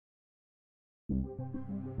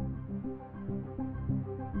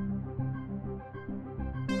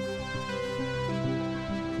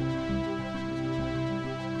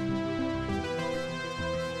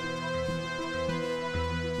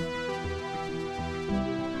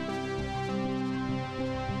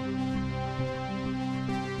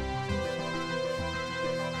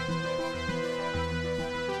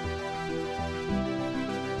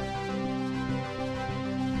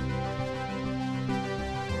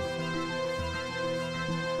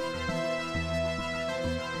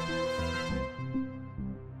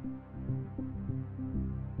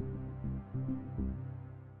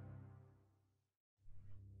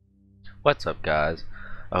What's up, guys?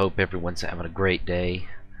 I hope everyone's having a great day.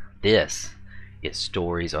 This is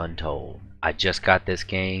Stories Untold. I just got this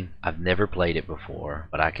game. I've never played it before,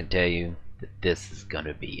 but I can tell you that this is going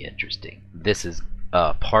to be interesting. This is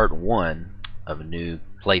part one of a new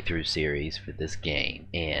playthrough series for this game,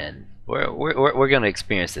 and we're going to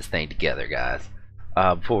experience this thing together, guys.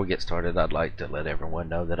 Before we get started, I'd like to let everyone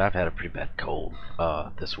know that I've had a pretty bad cold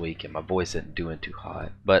this week, and my voice isn't doing too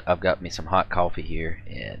hot. But I've got me some hot coffee here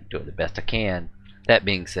and doing the best I can. That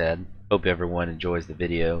being said, hope everyone enjoys the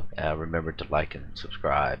video. Remember to like and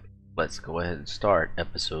subscribe. Let's go ahead and start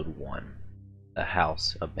episode 1, A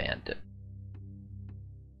House Abandoned.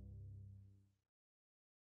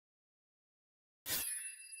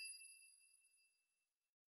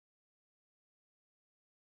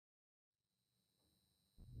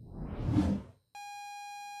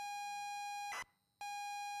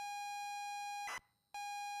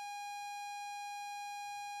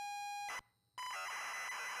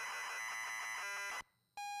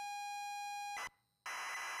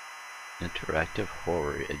 Interactive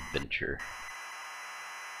horror adventure.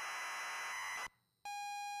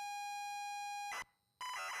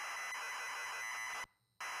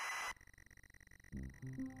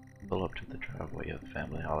 Pull up to the driveway of the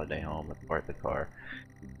family holiday home and park the car.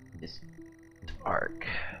 It's dark,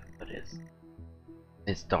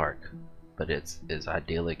 but it's as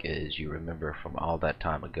idyllic as you remember from all that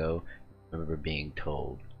time ago. Remember being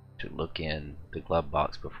told to look in the glove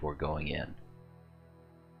box before going in.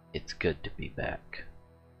 It's good to be back.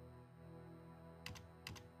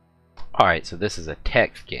 Alright, so this is a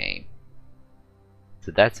text game.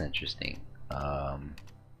 So that's interesting. I'm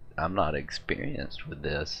not experienced with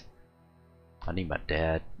this. I need my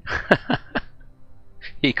dad.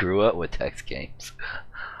 He grew up with text games.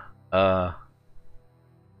 You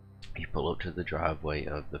pull up to the driveway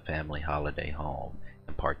of the family holiday home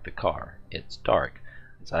and park the car. It's dark.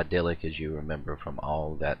 It's idyllic as you remember from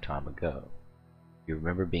all that time ago. You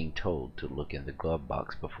remember being told to look in the glove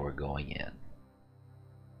box before going in.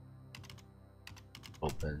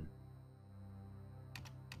 Open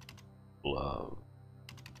glove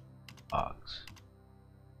box.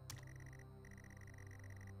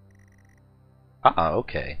 Ah,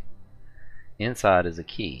 okay. Inside is a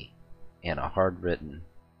key and a handwritten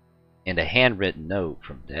note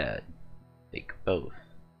from Dad. Take both.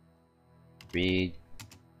 Read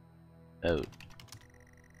note.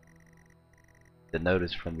 The note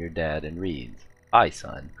is from your dad and reads, "Hi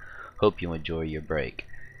son, hope you enjoy your break.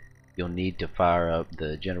 You'll need to fire up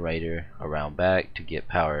the generator around back to get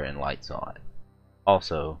power and lights on.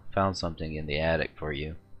 Also, found something in the attic for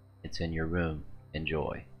you. It's in your room.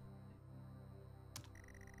 Enjoy."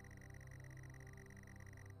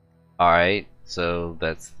 Alright, so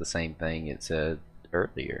that's the same thing it said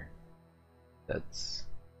earlier.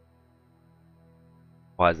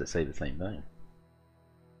 Why does it say the same thing?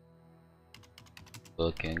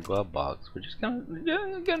 Look in glove box. We're just gonna do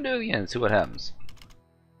it again and see what happens.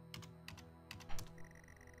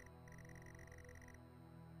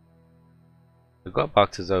 The glove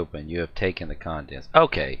box is open. You have taken the contents.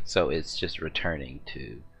 Okay, so it's just returning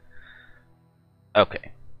to.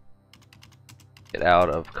 Okay. Get out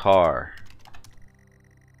of car.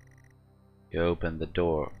 You open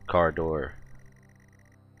the car door.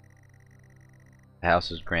 The house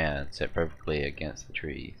is grand, set perfectly against the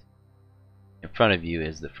trees. In front of you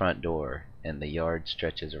is the front door, and the yard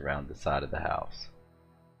stretches around the side of the house.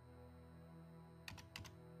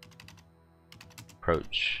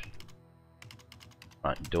 Approach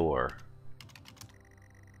front door.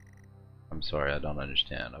 I'm sorry, I don't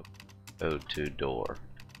understand. Go to door.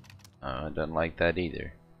 I don't like that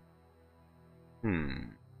either.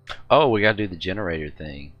 Oh, we gotta do the generator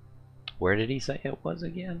thing. Where did he say it was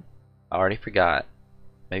again? I already forgot.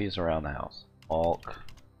 Maybe it's around the house. Walk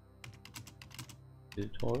to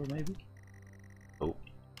door, maybe? Oh.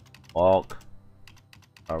 Walk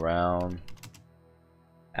around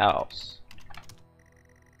house.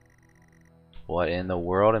 What in the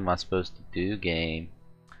world am I supposed to do, game?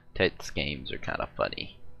 Text games are kind of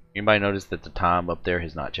funny. Anybody notice that the time up there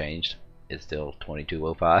has not changed? It's still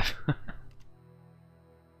 22:05.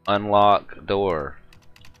 Unlock door.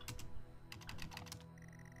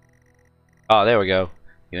 Oh, there we go.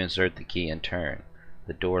 You insert the key and turn.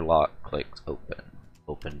 The door lock clicks open.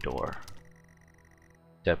 Open door.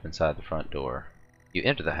 Step inside the front door. You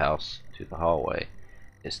enter the house to the hallway.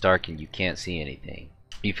 It's dark and you can't see anything.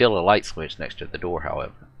 You feel a light switch next to the door,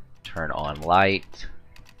 however. Turn on light.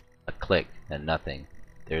 A click and nothing.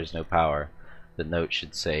 There's no power. The note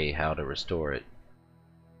should say how to restore it.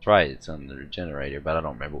 That's right, it's on the generator, but I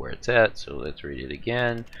don't remember where it's at, so let's read it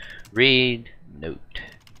again. Read note.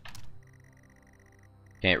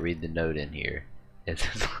 Can't read the note in here. It's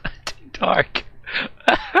too dark.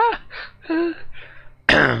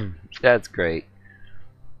 That's great.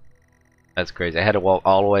 That's crazy. I had to walk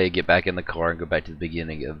all the way and get back in the car and go back to the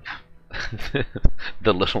beginning of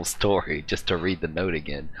the little story just to read the note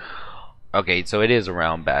again. Okay, so it is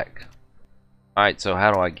around back. Alright, so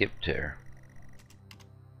how do I get there?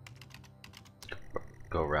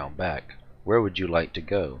 Go around back. Where would you like to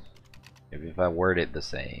go? If I word it the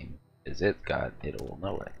same as it's got, it will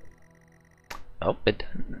know it. Oh, it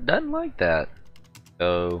doesn't like that.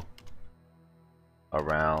 Go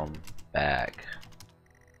around back.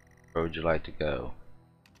 Where would you like to go?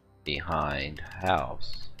 Behind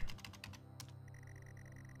house.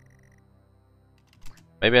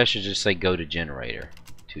 Maybe I should just say go to generator.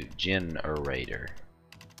 To generator.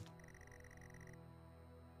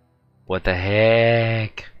 What the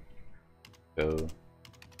heck? Go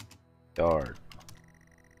yard.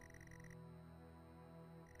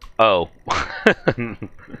 Oh. The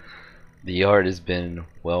yard has been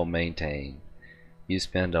well maintained. You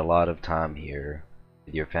spend a lot of time here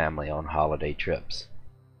with your family on holiday trips.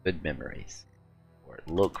 Good memories. Or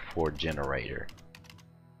look for generator.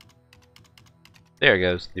 There it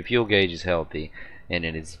goes. The fuel gauge is healthy and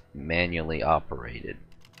it is manually operated.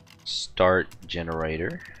 Start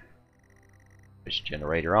generator. Push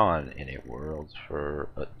generator on and it whirls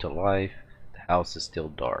to life. The house is still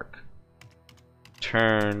dark.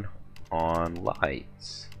 Turn on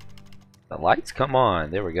lights. The lights come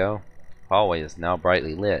on. There we go. Hallway is now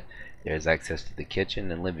brightly lit. There is access to the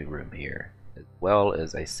kitchen and living room here, as well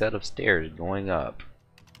as a set of stairs going up.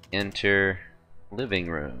 Enter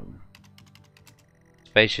living room.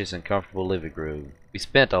 Spacious and comfortable living room. We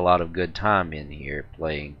spent a lot of good time in here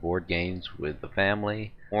playing board games with the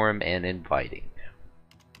family, warm and inviting.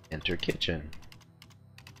 Enter kitchen.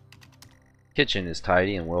 Kitchen is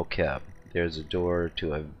tidy and well kept. There's a door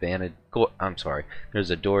to a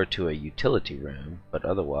There's a door to a utility room, but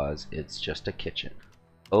otherwise it's just a kitchen.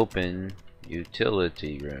 Open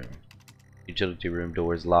utility room. Utility room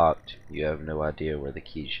door is locked. You have no idea where the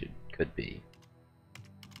key could be.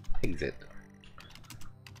 Exit.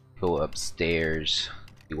 Go upstairs.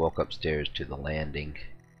 You walk upstairs to the landing.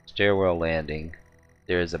 Stairwell landing.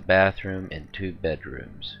 There is a bathroom and 2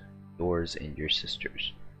 bedrooms. Yours and your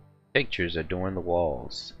sister's. Pictures adorn the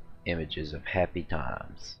walls. Images of happy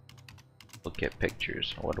times. Look at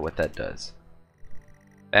pictures. I wonder what that does.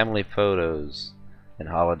 Family photos and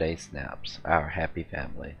holiday snaps. Our happy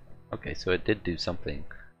family. Okay, so it did do something.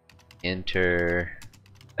 Enter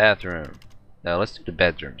bathroom. Now let's do the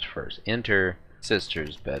bedrooms first. Enter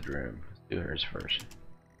sister's bedroom. Let's do hers first.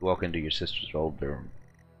 Walk into your sister's old room.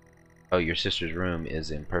 Oh, your sister's room is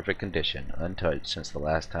in perfect condition, untouched since the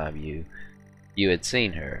last time you had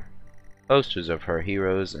seen her. Posters of her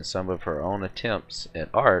heroes and some of her own attempts at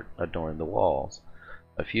art adorn the walls.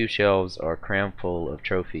 A few shelves are crammed full of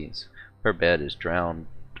trophies. Her bed is drowned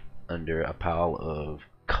under a pile of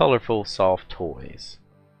colorful soft toys.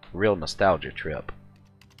 Real nostalgia trip.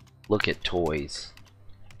 Look at toys.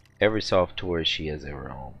 Every soft toy she has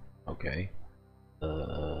ever owned. Okay.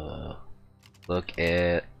 Look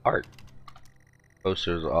at art.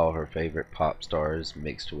 Posters of all her favorite pop stars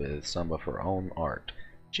mixed with some of her own art.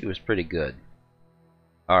 She was pretty good.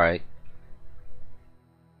 Alright.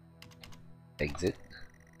 Exit.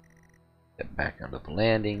 Get back onto the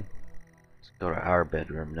landing. Let's go to our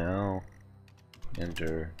bedroom now.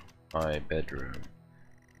 Enter my bedroom.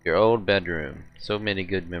 Your old bedroom. So many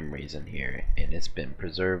good memories in here, and it's been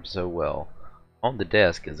preserved so well. On the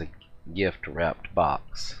desk is a gift wrapped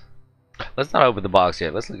box. Let's not open the box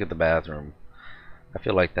yet. Let's look at the bathroom. I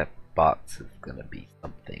feel like that box is gonna be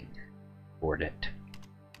something important.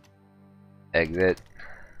 Exit.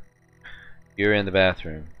 You're in the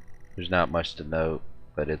bathroom. There's not much to note,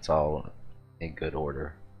 but it's all in good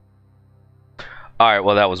order. Alright,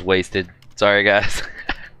 well that was wasted. Sorry guys.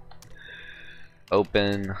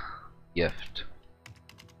 Open gift.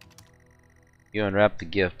 You unwrap the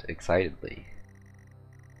gift excitedly.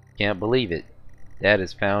 Can't believe it. Dad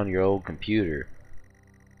has found your old computer.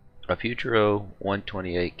 A Futuro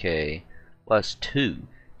 128K plus 2.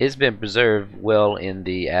 It's been preserved well in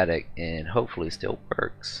the attic and hopefully still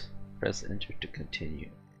works. Press enter to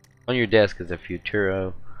continue. On your desk is a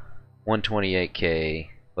Futuro 128K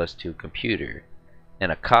plus 2 computer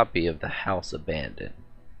and a copy of The House Abandoned.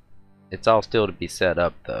 It's all still to be set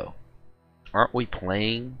up though. Aren't we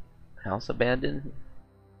playing House Abandoned?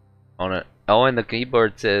 Oh, and the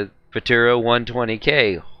keyboard says Futuro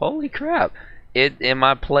 120K. Holy crap. Am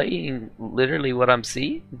I playing literally what I'm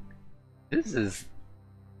seeing? That's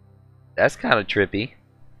kind of trippy.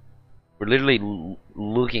 We're literally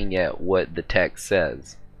looking at what the text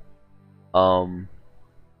says. Alright.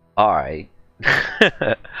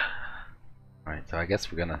 Alright, so I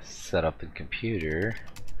guess we're gonna set up the computer.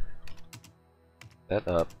 Set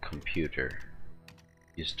up computer.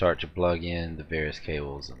 You start to plug in the various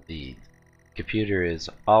cables and leads. Computer is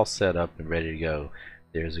all set up and ready to go.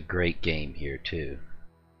 There's a great game here too.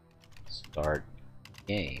 Start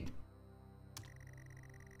game.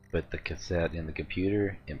 Put the cassette in the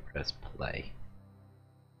computer and press play.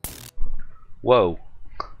 Whoa!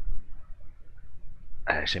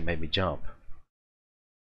 That actually made me jump.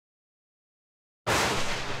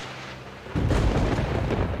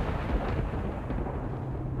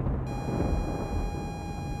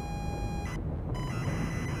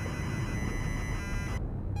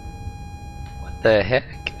 What the heck?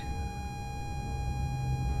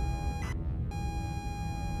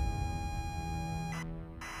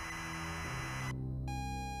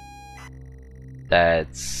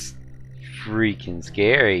 That's freaking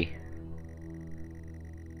scary.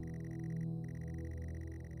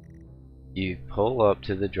 You pull up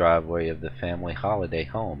to the driveway of the family holiday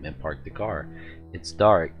home and park the car. It's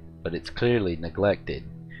dark, but it's clearly neglected.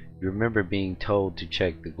 You remember being told to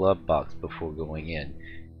check the glove box before going in.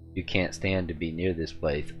 You can't stand to be near this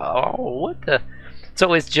place. Oh, what the?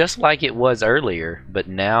 So it's just like it was earlier, but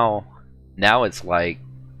now it's like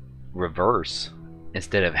reverse.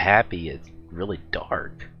 Instead of happy, it's really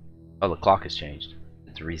dark. Oh, the clock has changed.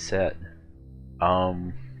 It's reset.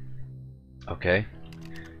 Okay.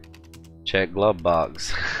 Check glove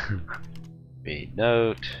box. Read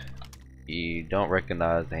note. You don't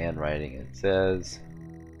recognize the handwriting. It says,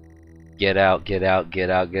 "Get out, get out, get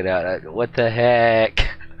out, get out." What the heck?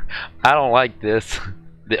 I don't like this.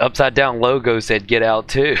 The upside down logo said "get out"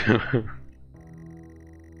 too.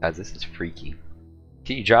 Guys, this is freaky.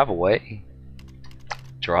 Can you drive away?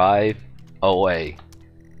 Drive away.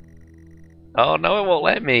 Oh no, it won't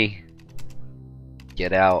let me.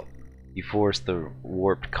 Get out. You force the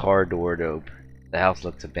warped car door to open. The house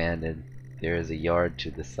looks abandoned. There is a yard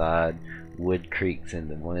to the side. Wood creaks in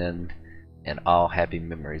the wind. And all happy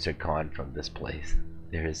memories are gone from this place.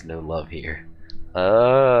 There is no love here.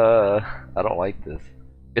 I don't like this.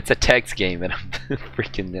 It's a text game and I'm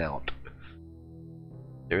freaking out.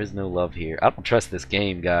 There is no love here. I don't trust this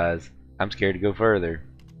game, guys. I'm scared to go further.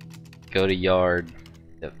 Go to yard.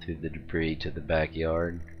 Up through the debris to the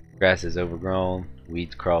backyard. Grass is overgrown.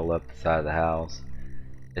 Weeds crawl up the side of the house.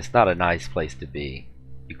 It's not a nice place to be.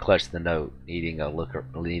 You clutch the note, needing to look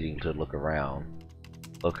around.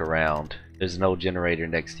 Look around. There's an old generator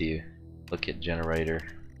next to you. Look at generator.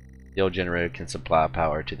 The old generator can supply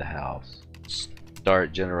power to the house.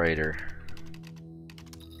 Start generator.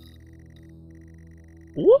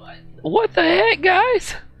 What? What the heck,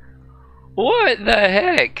 guys? What the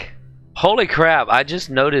heck? Holy crap, I just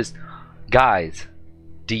noticed. Guys,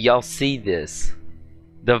 do y'all see this?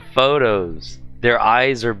 The photos. Their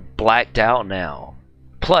eyes are blacked out now.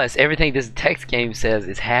 Plus, everything this text game says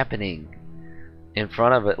is happening in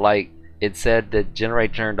front of it. Like, it said the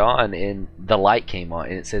generator turned on and the light came on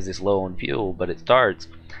and it says it's low on fuel, but it starts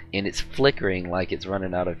and it's flickering like it's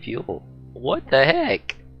running out of fuel. What the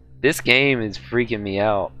heck? This game is freaking me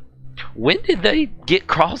out. When did they get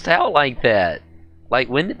crossed out like that? Like,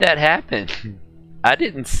 when did that happen? I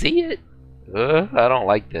didn't see it. I don't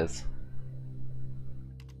like this.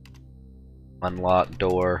 Unlock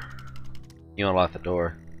door. You unlock the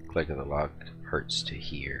door. Click on the lock. Hurts to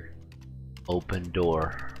hear. Open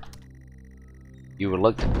door. You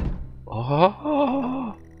reluctantly.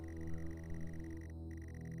 Oh!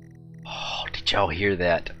 Oh, did y'all hear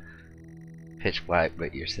that? Pitch black,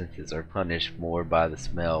 but your senses are punished more by the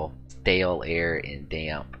smell, stale air, and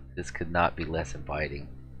damp. This could not be less inviting.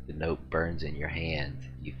 The note burns in your hands.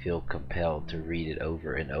 You feel compelled to read it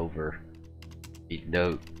over and over. Read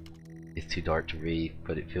note. It's too dark to read,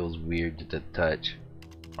 but it feels weird to touch.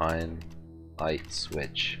 On light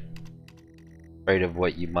switch. Afraid of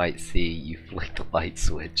what you might see, you flick the light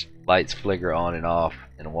switch. Lights flicker on and off,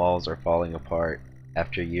 and walls are falling apart.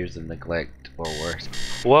 after years of neglect or worse.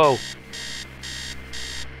 Whoa!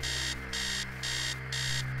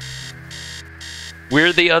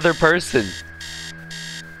 We're the other person.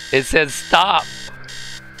 It says stop.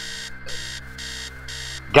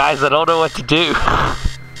 Guys, I don't know what to do.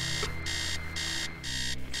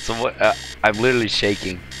 So what? I'm literally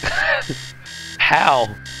shaking. How?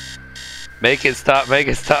 Make it stop, make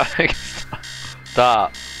it stop, make it stop.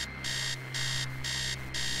 Stop.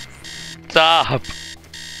 Stop.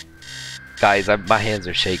 Guys, my hands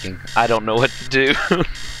are shaking. I don't know what to do.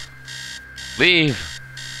 Leave.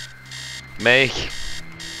 Make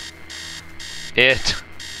it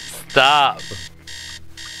stop.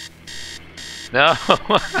 No,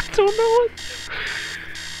 I don't know what.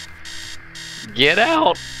 Get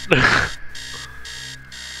out.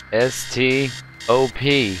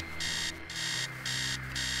 S-T-O-P.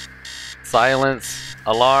 Silence.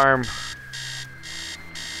 Alarm.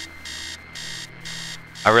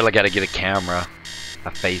 I really gotta get a camera.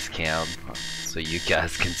 A face cam. So you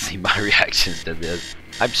guys can see my reactions to this.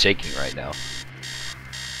 I'm shaking right now.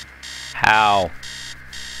 How?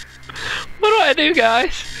 What do I do,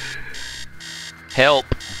 guys? Help.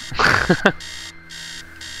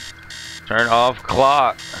 Turn off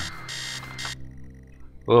clock.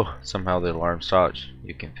 Oh, somehow the alarm stops.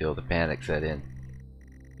 You can feel the panic set in.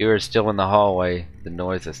 You are still in the hallway. The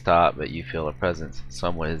noise has stopped, but you feel a presence.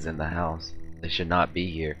 Someone is in the house. They should not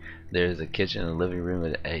be here. There is a kitchen and a living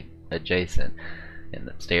room adjacent, and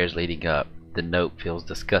the stairs leading up. The note feels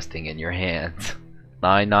disgusting in your hands.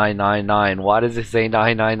 9999. Why does it say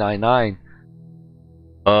 9999?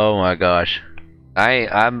 Oh my gosh.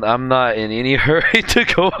 I'm not in any hurry to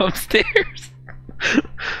go upstairs.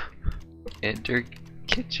 Enter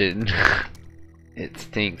kitchen. It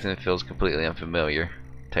stinks and it feels completely unfamiliar.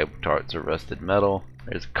 Table tarts are rusted metal.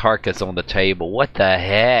 There's a carcass on the table. What the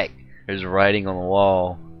heck? There's writing on the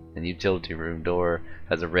wall. The utility room door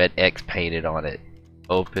has a red X painted on it.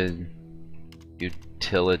 Open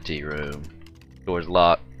utility room. Door's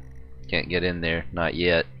locked. Can't get in there. Not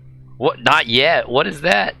yet. What? Not yet? What is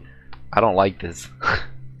that? I don't like this.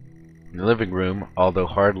 In the living room, although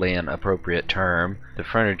hardly an appropriate term, the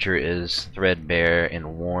furniture is threadbare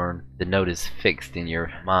and worn. The note is fixed in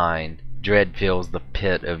your mind. Dread fills the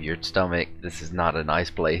pit of your stomach. This is not a nice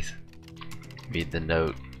place. Read the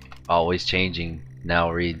note. Always changing.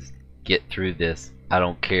 Now reads, get through this. I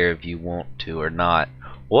don't care if you want to or not.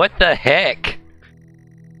 What the heck?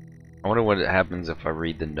 I wonder what happens if I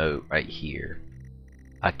read the note right here.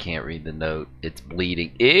 I can't read the note. It's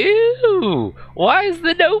bleeding. Ew! Why is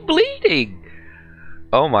the note bleeding?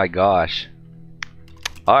 Oh my gosh.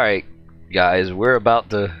 Alright, guys, we're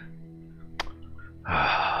about to...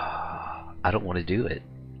 I don't want to do it.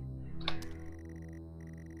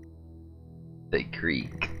 They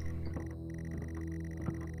creak.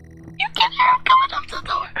 You can hear him coming up the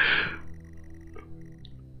door.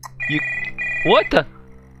 You... What the...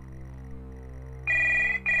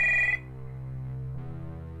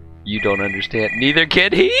 You don't understand. Neither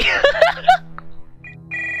can he.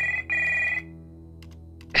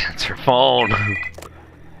 Answer phone.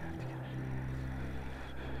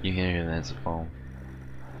 You can hear that's a phone.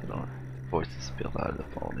 Voices spill out of the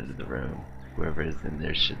phone into the room. Whoever is in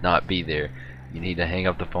there should not be there. You need to hang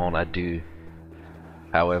up the phone. I do.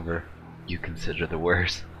 However, you consider the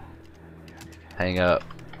worst. Hang up.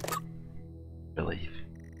 Relief.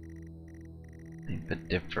 But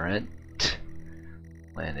different.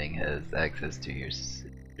 Landing has access to your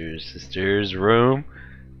sister's room.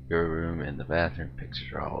 Your room and the bathroom.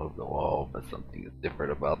 Pictures are all over the wall, but something is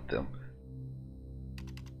different about them.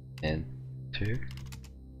 Enter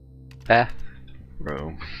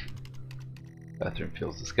bathroom. Bathroom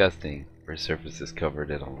feels disgusting. Her surface is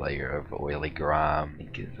covered in a layer of oily grime.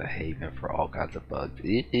 It is a haven for all kinds of bugs.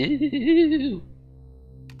 Ew.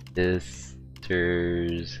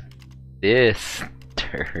 Sister's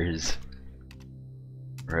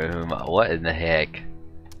room. What in the heck?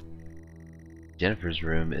 Jennifer's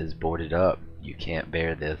room is boarded up. You can't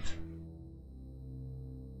bear this.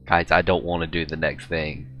 Guys, I don't want to do the next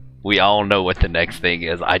thing. We all know what the next thing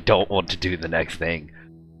is. I don't want to do the next thing.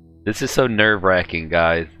 This is so nerve-wracking,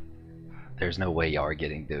 guys. There's no way y'all are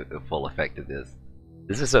getting the full effect of this.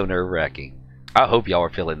 This is so nerve-wracking. I hope y'all are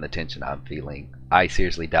feeling the tension I'm feeling. I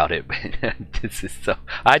seriously doubt it, but this is so...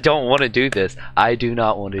 I don't want to do this. I do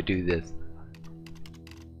not want to do this.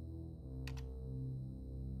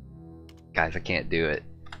 Guys, I can't do it.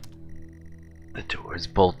 The door is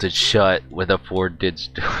bolted shut with a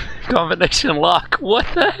 4-digit combination lock. What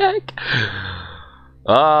the heck?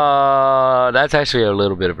 That's actually a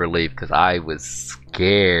little bit of relief because I was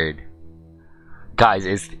scared.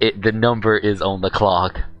 Guys, the number is on the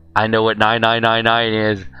clock. I know what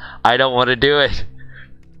 9999 is. I don't want to do it.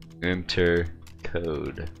 Enter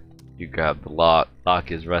code. You grab the lock.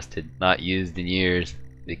 Lock is rusted, not used in years.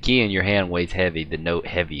 The key in your hand weighs heavy, the note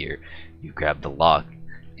heavier. You grab the lock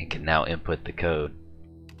and can now input the code.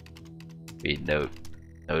 Read note.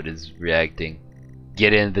 Note is reacting.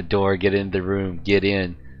 Get in the door, get in the room, get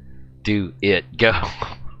in. Do it. Go.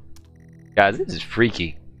 Guys, this is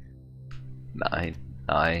freaky.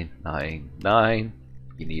 9999.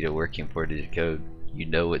 You need a working 4-digit code. You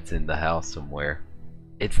know it's in the house somewhere.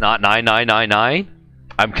 It's not 9999?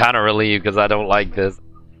 I'm kind of relieved because I don't like this.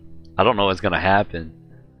 I don't know what's gonna happen.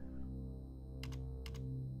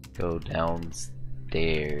 Go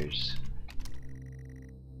downstairs.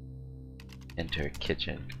 Enter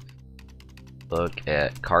kitchen. Look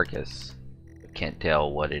at carcass. Can't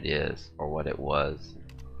tell what it is or what it was.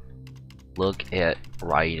 Look at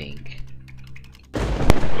writing.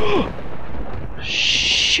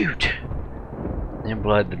 Shoot! In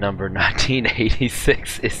blood, the number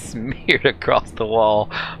 1986 is smeared across the wall.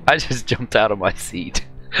 I just jumped out of my seat.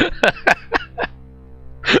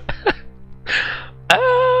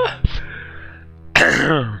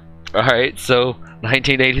 Alright, so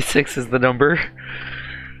 1986 is the number.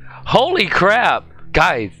 Holy crap!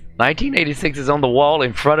 Guys, 1986 is on the wall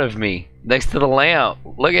in front of me, next to the lamp.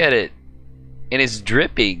 Look at it. And it's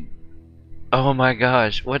dripping. Oh my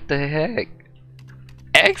gosh, what the heck?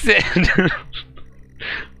 Exit!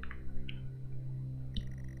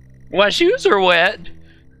 My shoes are wet.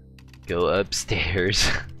 Go upstairs.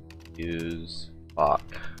 Use lock.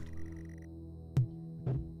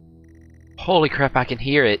 Holy crap, I can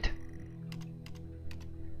hear it.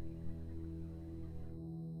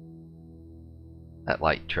 That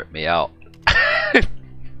light tripped me out.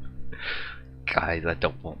 Guys, I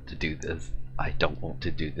don't want to do this. I don't want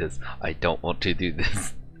to do this. I don't want to do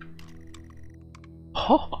this.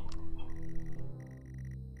 Oh.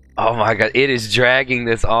 Oh my god, it is dragging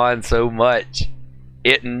this on so much.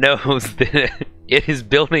 It knows that it is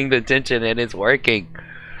building the tension and it's working.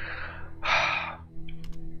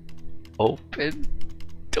 Open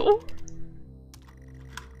door.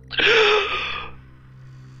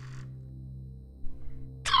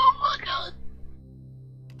 Oh my god.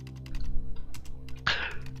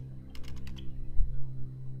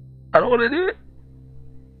 I don't want to do it.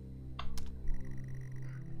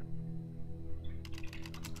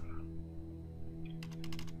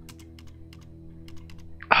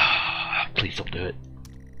 Please don't do it.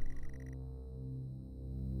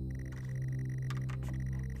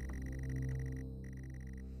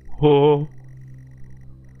 Oh.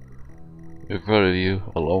 In front of you,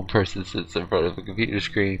 a lone person sits in front of a computer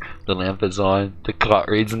screen. The lamp is on. The clock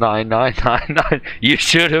reads 9999. You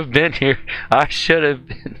should have been here. I should have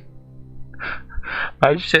been.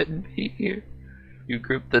 I shouldn't be here. You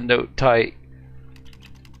grip the note tight.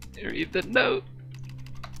 Read the note.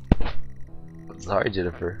 I'm sorry,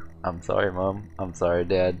 Jennifer. I'm sorry, Mom. I'm sorry,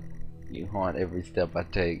 Dad. You haunt every step I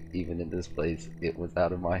take, even in this place. It was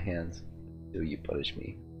out of my hands. Still, you punish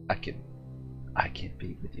me. I can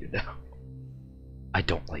be with you now. I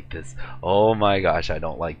don't like this. Oh my gosh, I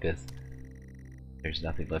don't like this. There's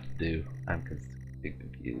nothing left to do. I'm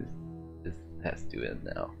confused. This has to end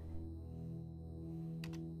now.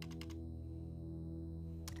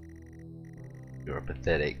 You're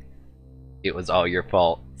pathetic. It was all your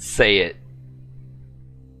fault. Say it.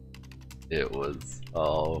 It was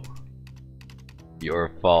all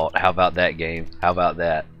your fault. How about that, game? How about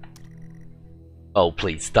that? Oh,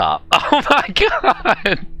 please stop. Oh my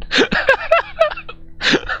god!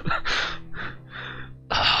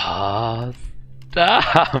 Oh,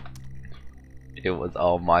 stop. It was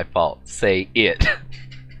all my fault. Say it.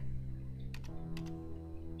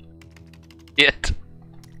 It.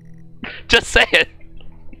 Just say it.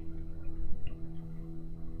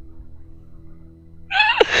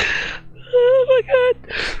 Oh my god.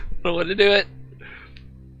 I don't want to do it.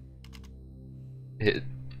 It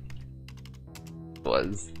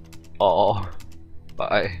was all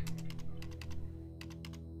my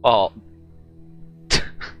fault. The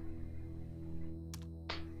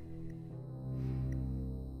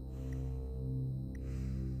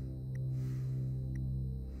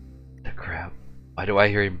crap. Why do I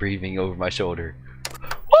hear him breathing over my shoulder?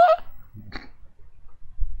 What?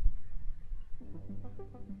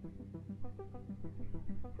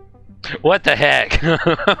 What the heck?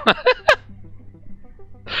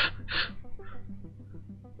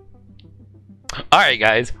 Alright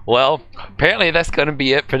guys, well, apparently that's gonna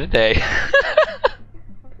be it for today.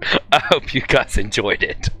 I hope you guys enjoyed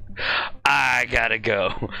it. I gotta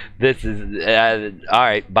go. This is,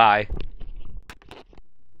 alright, bye.